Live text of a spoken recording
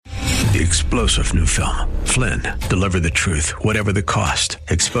the explosive new film, Flynn, deliver the truth, whatever the cost,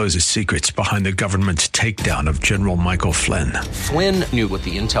 exposes secrets behind the government's takedown of General Michael Flynn. Flynn knew what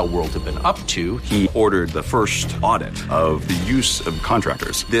the intel world had been up to. He ordered the first audit of the use of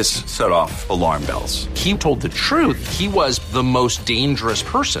contractors. This set off alarm bells. He told the truth. He was the most dangerous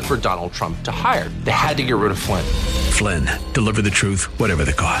person for Donald Trump to hire. They had to get rid of Flynn. Flynn, deliver the truth, whatever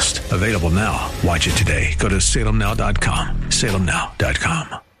the cost. Available now. Watch it today. Go to salemnow.com.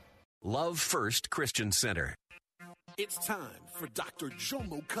 salemnow.com. Love First Christian Center. It's time for Dr.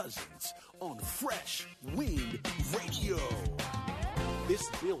 Jomo Cousins on Fresh Wind Radio. This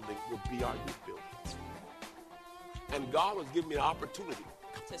building will be our youth building. And God was giving me an opportunity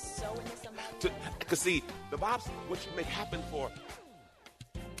to sow into somebody. Because see, the Bible says what you make happen for,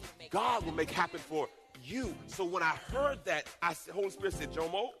 God will make happen for you. So when I heard that, Holy Spirit said,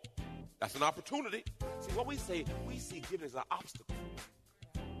 Jomo, that's an opportunity. See, what we see giving as an obstacle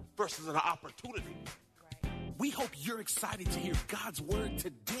versus an opportunity. We hope you're excited to hear God's word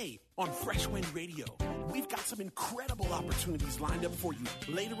today on Fresh Wind Radio. We've got some incredible opportunities lined up for you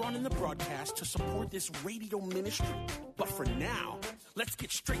later on in the broadcast to support this radio ministry. But for now, let's get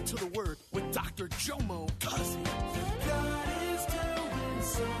straight to the word with Dr. Jomo Cousins. God is doing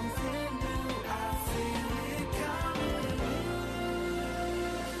something new. I feel it coming.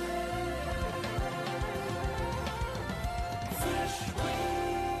 Fresh Wind.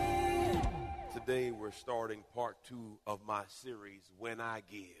 Today we're starting part 2 of my series, When I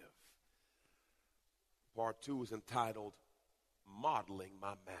Give. Part 2 is entitled, Modeling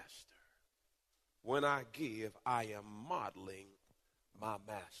My Master. When I give, I am modeling my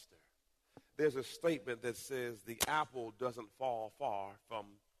master. There's a statement that says the apple doesn't fall far from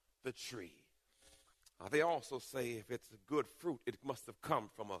the tree. They also say if it's a good fruit, it must have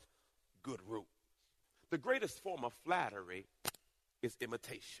come from a good root. The greatest form of flattery is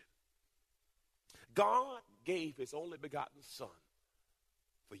imitation. God gave his only begotten son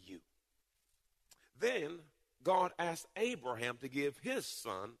for you. Then God asked Abraham to give his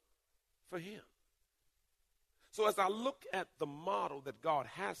son for him. So as I look at the model that God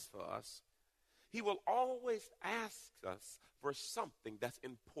has for us, he will always ask us for something that's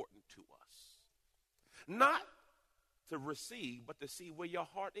important to us. Not to receive, but to see where your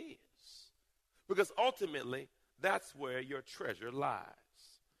heart is. Because ultimately, that's where your treasure lies.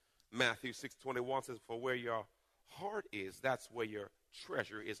 Matthew 6:21 says, for where your heart is, that's where your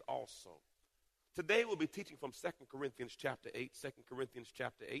treasure is also. Today we'll be teaching from 2 Corinthians chapter 8, 2 Corinthians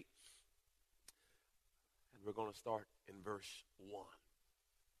chapter 8. And we're going to start in verse 1.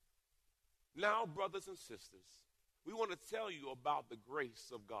 Now, brothers and sisters, we want to tell you about the grace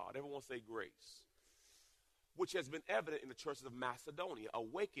of God. Everyone say grace. Which has been evident in the churches of Macedonia,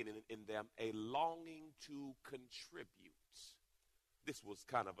 awakening in them a longing to contribute. This was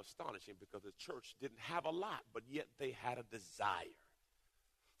kind of astonishing because the church didn't have a lot, but yet they had a desire.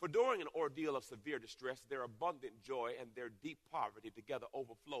 For during an ordeal of severe distress, their abundant joy and their deep poverty together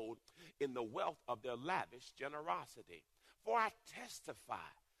overflowed in the wealth of their lavish generosity. For I testify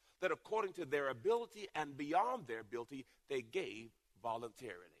that according to their ability and beyond their ability, they gave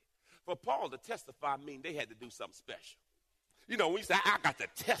voluntarily. For Paul to testify mean they had to do something special. You know, when you say, I got to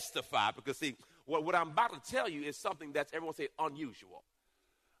testify, because see, what I'm about to tell you is something that's, everyone say, unusual.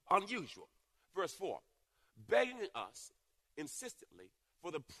 Unusual. Verse 4, begging us insistently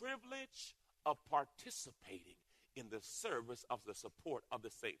for the privilege of participating in the service of the support of the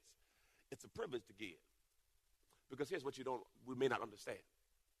saints. It's a privilege to give. Because here's what we may not understand.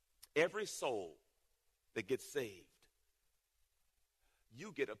 Every soul that gets saved,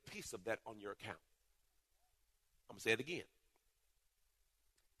 you get a piece of that on your account. I'm going to say it again.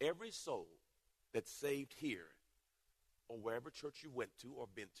 Every soul that's saved here or wherever church you went to or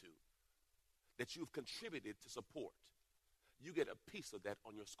been to, that you've contributed to support, you get a piece of that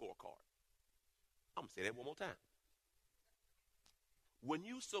on your scorecard. I'm going to say that one more time. When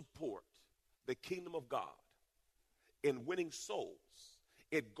you support the kingdom of God in winning souls,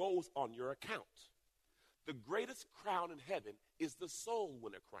 it goes on your account. The greatest crown in heaven is the soul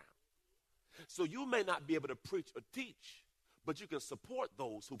winner crown. So you may not be able to preach or teach, but you can support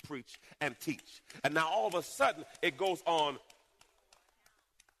those who preach and teach. And now all of a sudden, it goes on.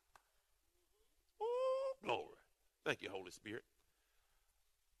 Oh, glory. Thank you, Holy Spirit.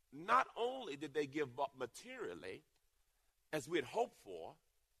 Not only did they give up materially, as we had hoped for,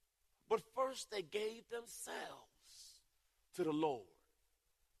 but first they gave themselves to the Lord.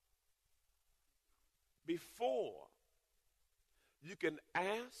 Before you can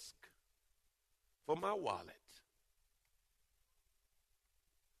ask for my wallet,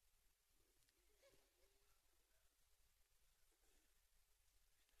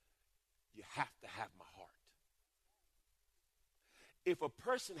 have to have my heart. If a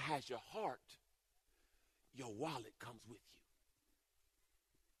person has your heart, your wallet comes with you.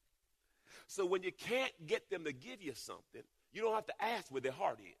 So when you can't get them to give you something, you don't have to ask where their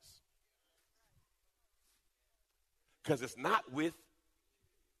heart is. Because it's not with.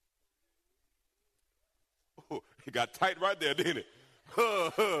 Oh, it got tight right there, didn't it?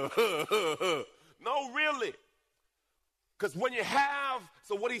 No, really. Because when you have,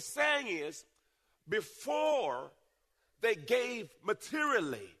 so what he's saying is, before they gave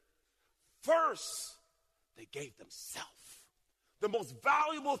materially, first they gave themselves. The most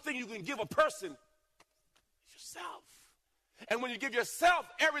valuable thing you can give a person is yourself. And when you give yourself,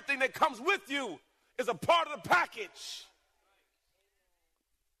 everything that comes with you is a part of the package.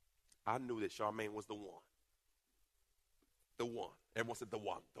 I knew that Charmaine was the one. The one. Everyone said the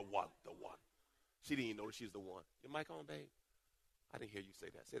one, the one, the one. She didn't even know that she was the one. Your mic on, babe? I didn't hear you say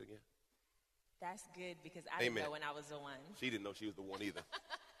that. Say it again. That's good because I didn't know when I was the one. She didn't know she was the one either.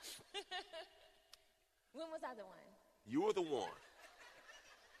 When was I the one? You were the one.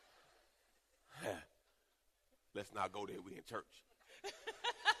 Let's not go there. We in church.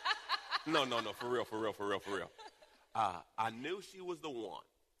 No, for real. I knew she was the one.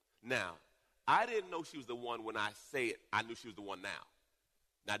 Now, I didn't know she was the one when I say it. I knew she was the one now.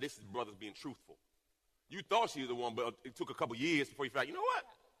 Now, this is brothers being truthful. You thought she was the one, but it took a couple years before you felt, you know what?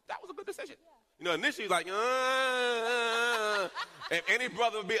 That was a good decision. Yeah. You know, initially like, If any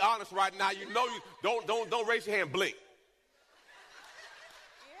brother would be honest right now, you know you don't raise your hand, blink.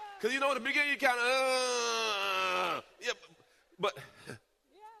 Because you know in the beginning you kind of, yeah, but yeah.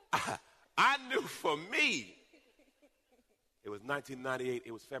 I knew for me, it was 1998,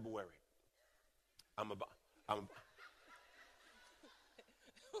 it was February.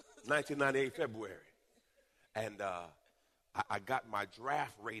 1998 February. And I got my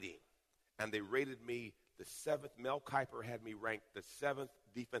draft rating, and they rated me the 7th. Mel Kiper had me ranked the 7th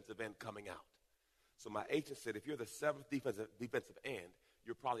defensive end coming out. So my agent said, if you're the 7th defensive end,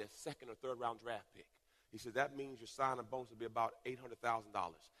 you're probably a 2nd or 3rd round draft pick. He said, that means your signing bonus will be about $800,000.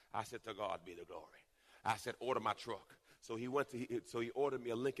 I said, to God be the glory. I said, order my truck. So he ordered me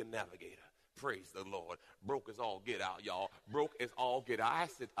a Lincoln Navigator. Praise the Lord. Broke as all get out, y'all. Broke as all get out. I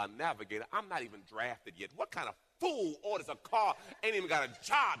said, a Navigator? I'm not even drafted yet. What kind of fool orders a car, ain't even got a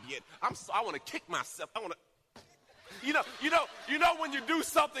job yet? I want to kick myself. I want to, you know when you do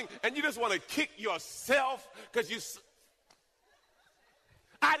something and you just want to kick yourself because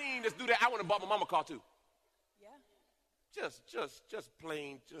I didn't even just do that. I want to buy my mama a car too. Yeah. Just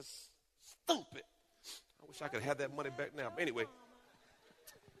plain, just stupid. I wish I could have that money back now. But anyway,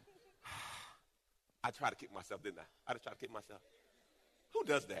 I tried to kick myself, didn't I? I just tried to kick myself. Who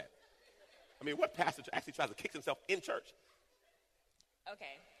does that? I mean, what pastor actually tries to kick himself in church?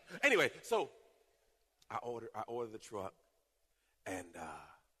 Okay. Anyway, so I ordered the truck, and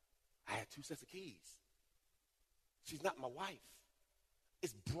I had 2 sets of keys. She's not my wife.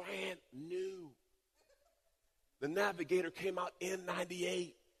 It's brand new. The Navigator came out in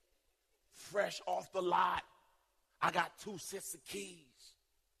 98, fresh off the lot. I got 2 sets of keys.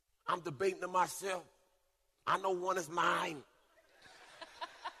 I'm debating to myself. I know one is mine.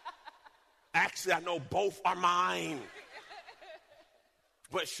 Actually, I know both are mine.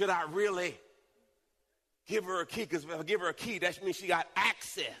 But should I really give her a key? Because if I give her a key, that means she got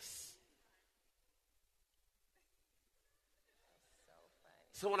access.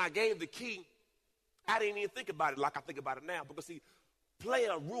 So when I gave the key, I didn't even think about it like I think about it now. Because see,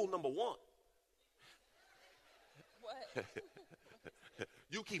 player rule number 1. What?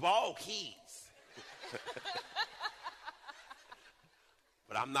 You keep all keys.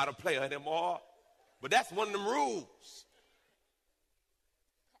 But I'm not a player anymore. But that's one of them rules.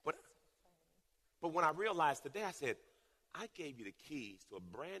 But when I realized today, I said, I gave you the keys to a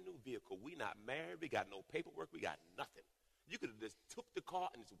brand new vehicle. We not married. We got no paperwork. We got nothing. You could have just took the car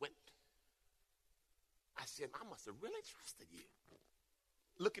and just went. I said, I must have really trusted you.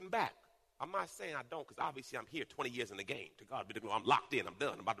 Looking back, I'm not saying I don't, because obviously I'm here 20 years in the game. To God be the glory. I'm locked in. I'm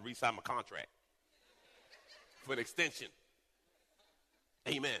done. I'm about to re-sign my contract for an extension.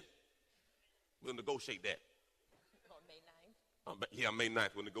 Amen. We'll negotiate that. On May 9th? On May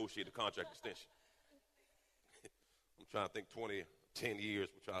 9th, we'll negotiate the contract extension. I'm trying to think 10 years.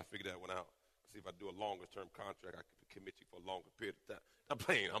 We're trying to figure that one out. See if I do a longer term contract, I can commit you for a longer period of time. I'm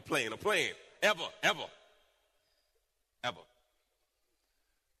playing. Ever.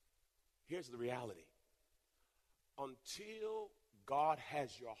 Here's the reality. Until God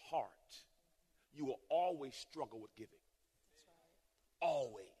has your heart, you will always struggle with giving. That's right.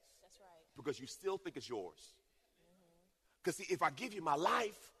 Always. That's right. Because you still think it's yours. Because see, if I give you my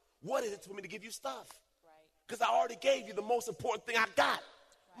life, what is it for me to give you stuff? Because I already gave you the most important thing I got,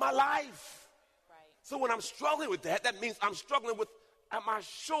 my life. Right. So when I'm struggling with that, that means I'm struggling with, am I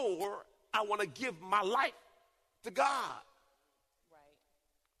sure I want to give my life to God? Right.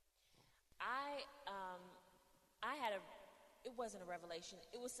 It wasn't a revelation.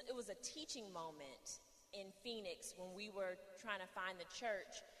 It was a teaching moment in Phoenix when we were trying to find the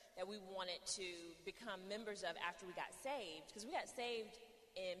church that we wanted to become members of after we got saved. Because we got saved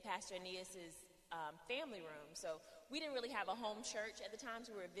in Pastor Aeneas's family room. So we didn't really have a home church at the time,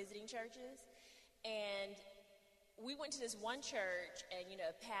 so we were visiting churches. And we went to this one church, and,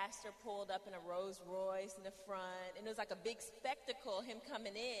 a pastor pulled up in a Rolls Royce in the front, and it was like a big spectacle, him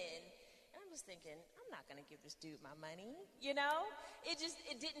coming in. And I was thinking, I'm not going to give this dude my money,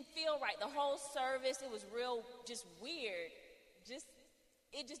 It didn't feel right. The whole service, it was real, just weird.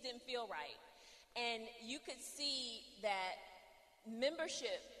 It just didn't feel right. And you could see that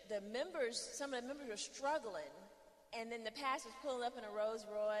membership, some of the members were struggling, and then the pastor's pulling up in a Rolls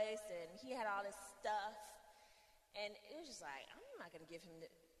Royce, and he had all this stuff, and it was just like, I'm not going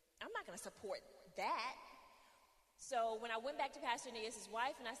to support that. So when I went back to Pastor Aeneas'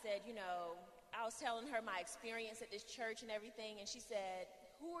 wife, and I said, I was telling her my experience at this church and everything, and she said,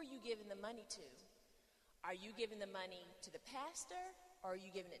 who are you giving the money to? Are you giving the money to the pastor, or are you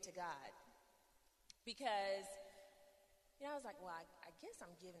giving it to God? Because I was like, well, I guess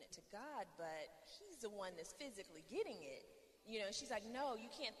I'm giving it to God, but he's the one that's physically getting it. She's like, no,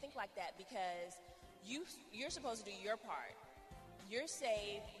 you can't think like that, because you're supposed to do your part. You're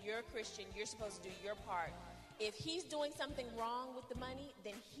saved, you're a Christian, you're supposed to do your part. If he's doing something wrong with the money,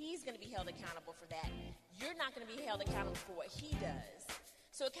 then he's going to be held accountable for that. You're not going to be held accountable for what he does.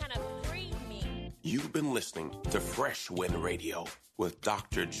 So it kind of freed me. You've been listening to Fresh Wind Radio with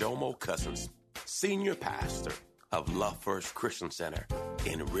Dr. Jomo Cousins, Senior Pastor of Love First Christian Center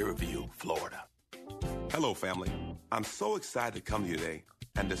in Riverview, Florida. Hello, family. I'm so excited to come to you today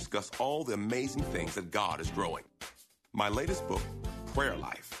and discuss all the amazing things that God is growing. My latest book, Prayer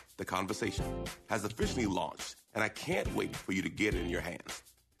Life, The Conversation, has officially launched, and I can't wait for you to get it in your hands.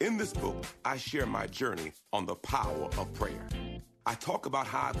 In this book, I share my journey on the power of prayer. I talk about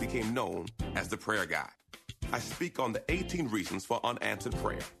how I became known as the prayer guy. I speak on the 18 reasons for unanswered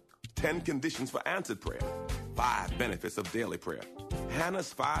prayer, 10 conditions for answered prayer, 5 benefits of daily prayer,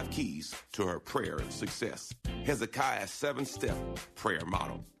 Hannah's 5 keys to her prayer success, Hezekiah's 7-step prayer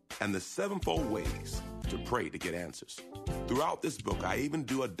model, and the 7-fold ways to pray to get answers. Throughout this book, I even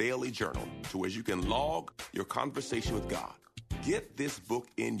do a daily journal to where you can log your conversation with God. Get this book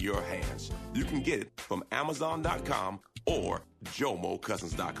in your hands. You can get it from Amazon.com or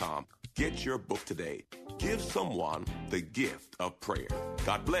JomoCousins.com. Get your book today. Give someone the gift of prayer.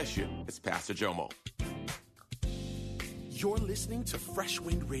 God bless you. It's Pastor Jomo. You're listening to Fresh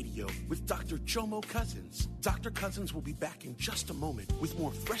Wind Radio with Dr. Jomo Cousins. Dr. Cousins will be back in just a moment with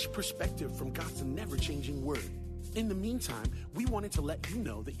more fresh perspective from God's never-changing word. In the meantime, we wanted to let you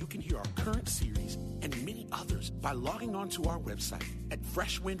know that you can hear our current series and many others by logging on to our website at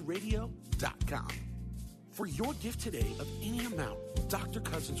freshwindradio.com. For your gift today of any amount, Dr.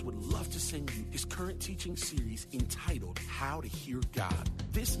 Cousins would love to send you his current teaching series entitled How to Hear God.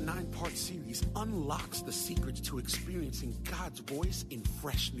 This 9-part series unlocks the secrets to experiencing God's voice in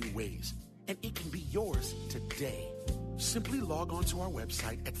fresh new ways, and it can be yours today. Simply log on to our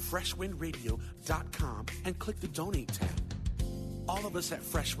website at freshwindradio.com and click the Donate tab. All of us at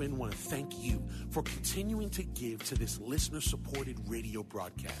Fresh Wind want to thank you for continuing to give to this listener-supported radio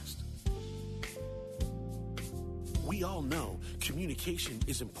broadcast. We all know communication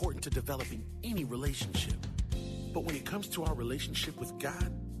is important to developing any relationship. But when it comes to our relationship with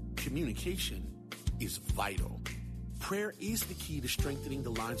God, communication is vital. Prayer is the key to strengthening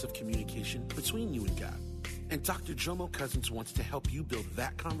the lines of communication between you and God. And Dr. Jomo Cousins wants to help you build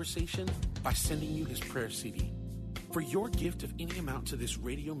that conversation by sending you his prayer CD. For your gift of any amount to this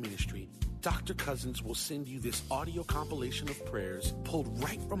radio ministry, Dr. Cousins will send you this audio compilation of prayers pulled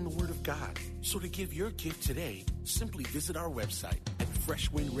right from the Word of God. So to give your gift today, simply visit our website at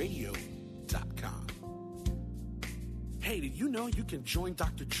freshwindradio.com. Hey, did you know you can join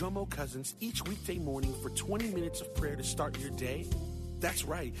Dr. Jomo Cousins each weekday morning for 20 minutes of prayer to start your day? That's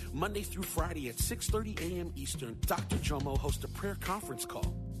right. Monday through Friday at 6:30 a.m. Eastern, Dr. Jomo hosts a prayer conference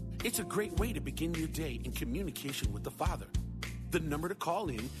call. It's a great way to begin your day in communication with the Father. The number to call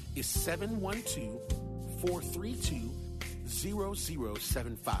in is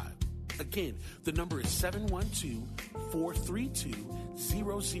 712-432-0075. Again, the number is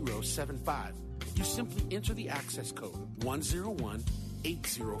 712-432-0075. You simply enter the access code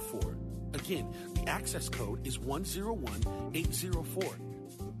 101804. Again, the access code is 101804.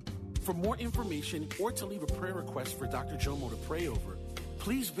 For more information or to leave a prayer request for Dr. Jomo to pray over,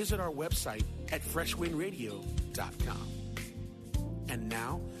 please visit our website at freshwindradio.com. And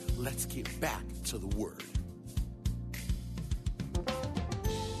now, let's get back to the Word.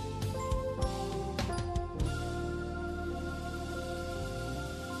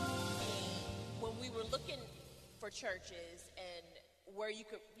 When we were looking for churches and where you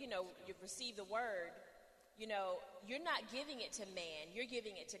could, you receive the Word, you're not giving it to man, you're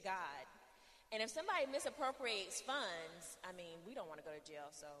giving it to God. And if somebody misappropriates funds, we don't want to go to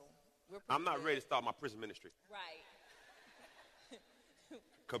jail, so I'm not ready to start my prison ministry. Right.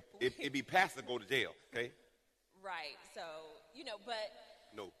 It'd be past to go to jail, okay? Right. So, but...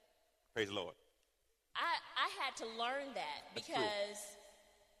 No. Praise the Lord. I had to learn that because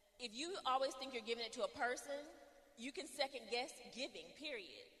if you always think you're giving it to a person, you can second guess giving,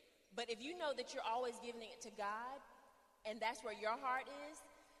 period. But if you know that you're always giving it to God, and that's where your heart is,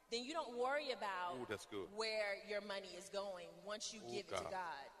 then you don't worry about where your money is going once you give it to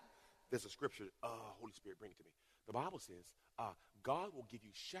God. There's a scripture, Holy Spirit, bring it to me. The Bible says, God will give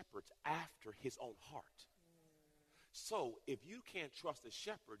you shepherds after his own heart. So if you can't trust the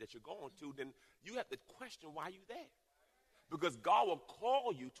shepherd that you're going to, then you have to question why you're there. Because God will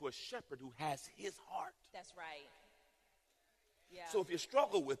call you to a shepherd who has his heart. That's right. Yeah. So if you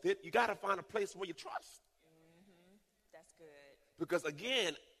struggle with it, you got to find a place where you trust. Mm-hmm. That's good. Because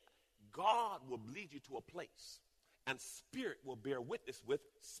again, God will lead you to a place, and spirit will bear witness with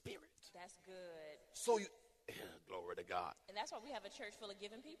spirit. That's good. So you, glory to God. And that's why we have a church full of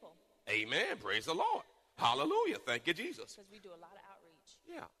giving people. Amen. Praise the Lord. Hallelujah. Thank you, Jesus. Because we do a lot of outreach.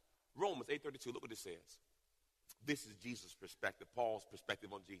 Yeah. Romans 8:32. Look what it says. This is Jesus' perspective, Paul's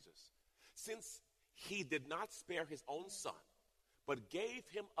perspective on Jesus. Since he did not spare his own son, but gave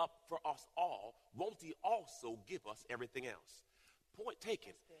him up for us all, won't he also give us everything else? Point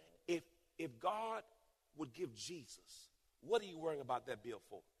taken. If God would give Jesus, what are you worrying about that bill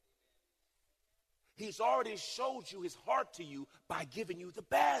for? He's already showed you his heart to you by giving you the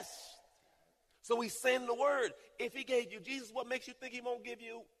best. So he's saying the word. If he gave you Jesus, what makes you think he won't give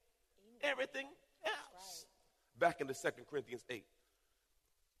you everything else? Back into 2 Corinthians 8.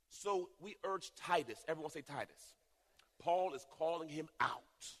 So we urge Titus. Everyone say Titus. Paul is calling him out.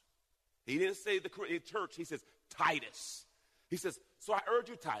 He didn't say the church. He says Titus. He says, so I urge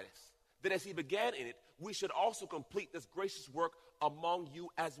you, Titus, that as he began in it, we should also complete this gracious work among you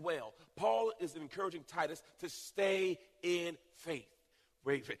as well. Paul is encouraging Titus to stay in faith.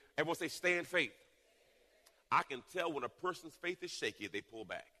 Everyone say stay in faith. I can tell when a person's faith is shaky, they pull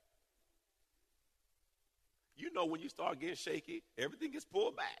back. You know when you start getting shaky, everything gets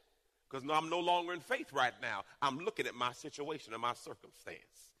pulled back. Because I'm no longer in faith right now. I'm looking at my situation and my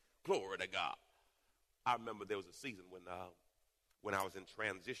circumstance. Glory to God. I remember there was a season when I was in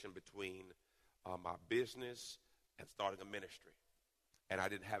transition between my business and starting a ministry. And I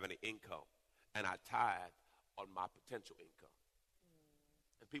didn't have any income. And I tithed on my potential income.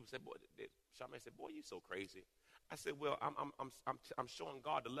 And people said, Charmaine said, boy, you're so crazy. I said, well, I'm showing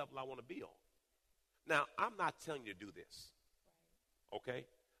God the level I want to be on. Now, I'm not telling you to do this. Okay?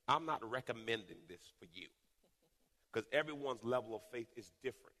 I'm not recommending this for you. Because everyone's level of faith is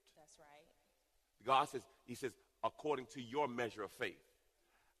different. That's right. God says, he says, according to your measure of faith.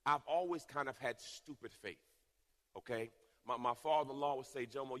 I've always kind of had stupid faith. Okay? My father-in-law would say,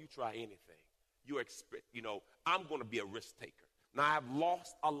 Jomo, you try anything. I'm going to be a risk taker. Now, I've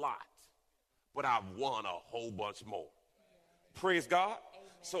lost a lot, but I've won a whole bunch more. Yeah. Praise God.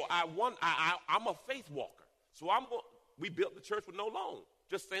 Amen. So I'm a faith walker. So we built the church with no loan.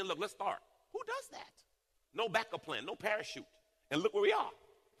 Just saying, look, let's start. Who does that? No backup plan, no parachute. And look where we are.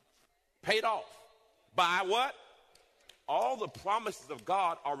 Paid off. By what? All the promises of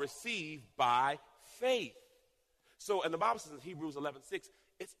God are received by faith. So, and the Bible says in Hebrews 11:6,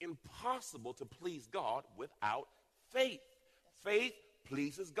 it's impossible to please God without faith. Faith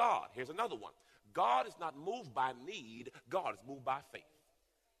pleases God. Here's another one. God is not moved by need. God is moved by faith.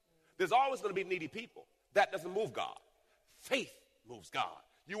 There's always going to be needy people. That doesn't move God. Faith moves God.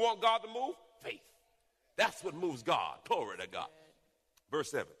 You want God to move? Faith. That's what moves God. Glory to God. Verse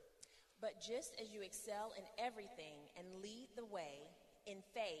 7. But just as you excel in everything and lead the way in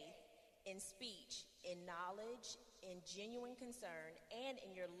faith, in speech, in knowledge, in genuine concern, and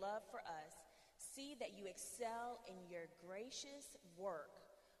in your love for us, see that you excel in your gracious work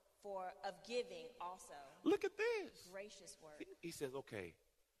of giving also. Look at this. Gracious work. He says, okay,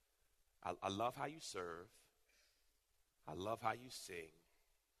 I love how you serve. I love how you sing.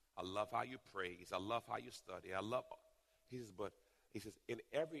 I love how you praise. I love how you study. He says, in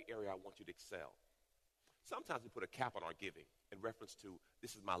every area I want you to excel. Sometimes we put a cap on our giving in reference to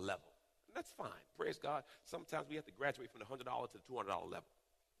this is my level. That's fine. Praise God. Sometimes we have to graduate from the $100 to the $200 level.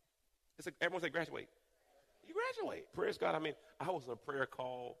 Everyone say graduate. You graduate. Praise God. I mean, I was on a prayer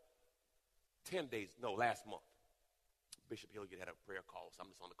call last month. Bishop Hilliard had a prayer call, so I'm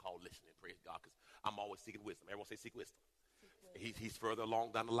just on the call listening, praise God, because I'm always seeking wisdom. Everyone say seek wisdom. He's further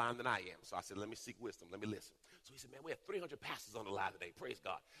along down the line than I am. So I said, let me seek wisdom. Let me listen. So he said, man, we have 300 pastors on the line today. Praise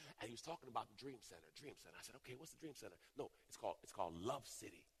God. And he was talking about the Dream Center. I said, okay, what's the Dream Center? No, it's called Love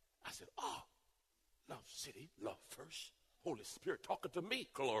City. I said, oh, Love City, love first. Holy Spirit talking to me.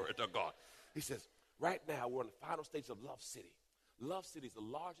 Glory to God. He says, right now we're in the final stage of Love City. Love City is the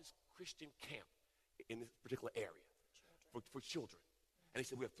largest Christian camp in this particular area for children. And he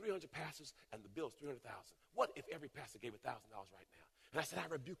said, we have 300 pastors, and the bill is $300,000. What if every pastor gave $1,000 right now? And I said,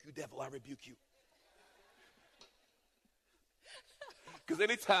 I rebuke you, devil. I rebuke you. Because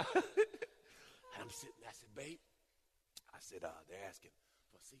anytime, and I'm sitting there, I said, babe, they're asking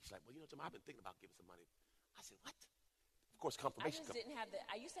for a seat. She's like, well, you know, Jim, I've been thinking about giving some money. I said, what? Of course, confirmation.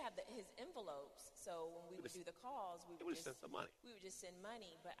 I used to have his envelopes, so when we would do the calls, we would just send some money. We would just send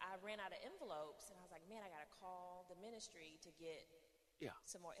money, but I ran out of envelopes, and I was like, man, I got to call the ministry to get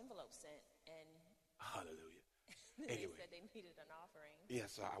some more envelopes sent, and hallelujah. They said they needed an offering. Yeah,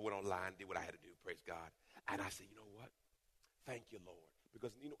 so I went online, did what I had to do, praise God, and I said, you know what? Thank you, Lord,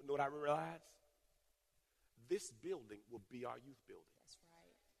 because you know what I realized? This building will be our youth building. That's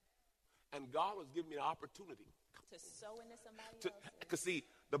right. And God was giving me an opportunity to sow into somebody else. Because see,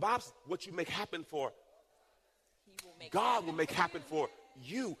 the Bible, what you make happen for, God will make happen for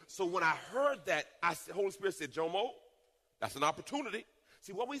you. So when I heard that, Holy Spirit said, Jomo, that's an opportunity.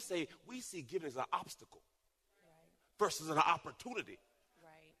 See, what we see giving as an obstacle versus an opportunity.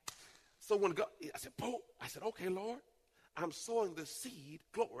 Right. So when God, I said, okay, Lord, I'm sowing the seed,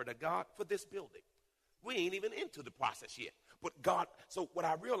 glory to God, for this building. We ain't even into the process yet. But God, so what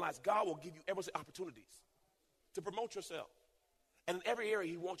I realized, God will give you every opportunities to promote yourself. And in every area,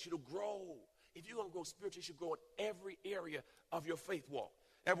 he wants you to grow. If you're going to grow spiritually, you should grow in every area of your faith walk.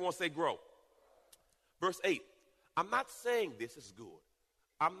 Everyone say grow. Verse 8, I'm not saying this is good.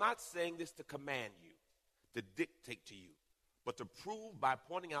 I'm not saying this to command you, to dictate to you, but to prove by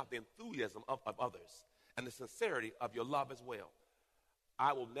pointing out the enthusiasm of others and the sincerity of your love as well.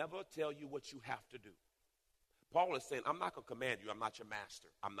 I will never tell you what you have to do. Paul is saying, I'm not going to command you. I'm not your master.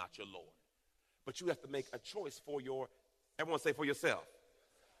 I'm not your Lord. But you have to make a choice for everyone say for yourself.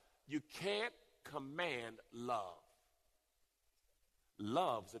 You can't command love.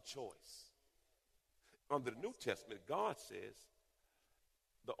 Love's a choice. Under the New Testament, God says,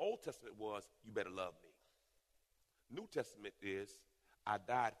 the Old Testament was, you better love me. New Testament is, I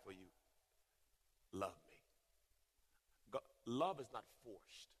died for you. Love me. God, love is not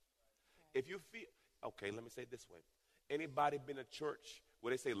forced. If you feel, okay, let me say it this way. Anybody been to church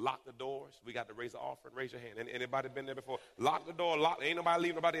where they say lock the doors? We got to raise an offering. Raise your hand. Anybody been there before? Lock the door. Ain't nobody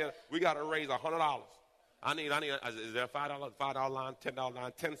leaving. Nobody else. We got to raise $100. I need. Is there a $5 line, $10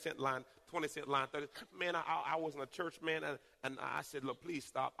 line, 10-cent line, 20-cent line, 30? Man, I was in a church, man, and I said, look, please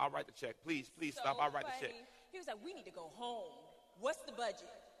stop. I'll write the check. Please stop. I'll write the check. He was like, we need to go home. What's the budget?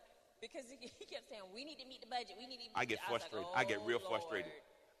 Because he kept saying, we need to meet the budget. We need to meet I get frustrated. I get real frustrated.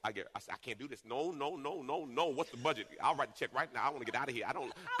 I said, I can't do this. No. What's the budget? I'll write the check right now. I want to get out of here. I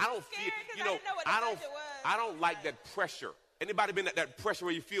don't feel, you know, I don't like that pressure. Anybody been at that pressure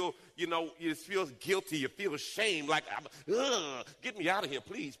where you feel, you know, you just feel guilty, you feel ashamed, like, get me out of here,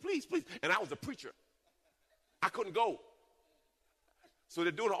 please. And I was a preacher. I couldn't go. So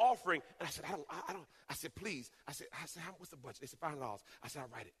they're doing an offering, and I said, I don't. I said, please. I said, what's the budget? They said, $5. I said, I'll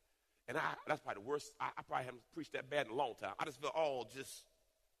write it. And that's probably the worst. I probably haven't preached that bad in a long time. I just feel all just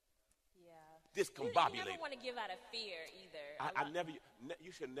discombobulated. You never want to give out of fear either.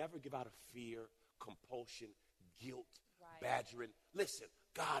 You should never give out of fear, compulsion, guilt, badgering. Listen,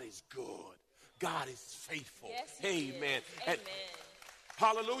 God is good. God is faithful. Yes, he Amen. Is. Amen.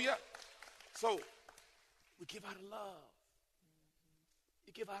 Hallelujah. So we give out of love.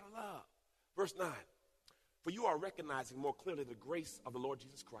 You give out of love. Verse 9. For you are recognizing more clearly the grace of the Lord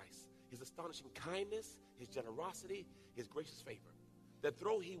Jesus Christ, his astonishing kindness, his generosity, his gracious favor. That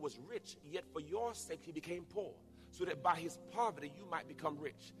though he was rich, yet for your sake he became poor, so that by his poverty you might become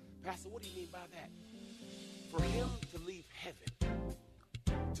rich. Pastor, what do you mean by that? For him to leave heaven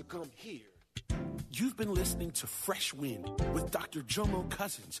to come here. You've been listening to Fresh Wind with Dr. Jomo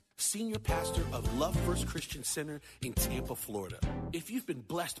Cousins, Senior Pastor of Love First Christian Center in Tampa, Florida. If you've been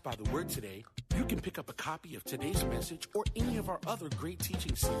blessed by the word today, you can pick up a copy of today's message or any of our other great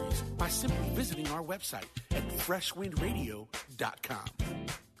teaching series by simply visiting our website at freshwindradio.com.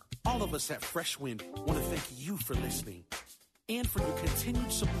 All of us at Fresh Wind want to thank you for listening. and for your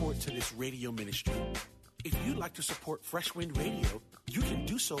continued support to this radio ministry. If you'd like to support Fresh Wind Radio, you can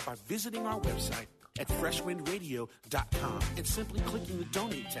do so by visiting our website at freshwindradio.com and simply clicking the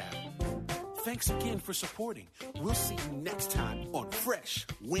Donate tab. Thanks again for supporting. We'll see you next time on Fresh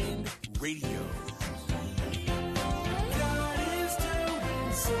Wind Radio. God is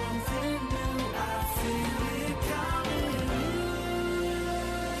doing something.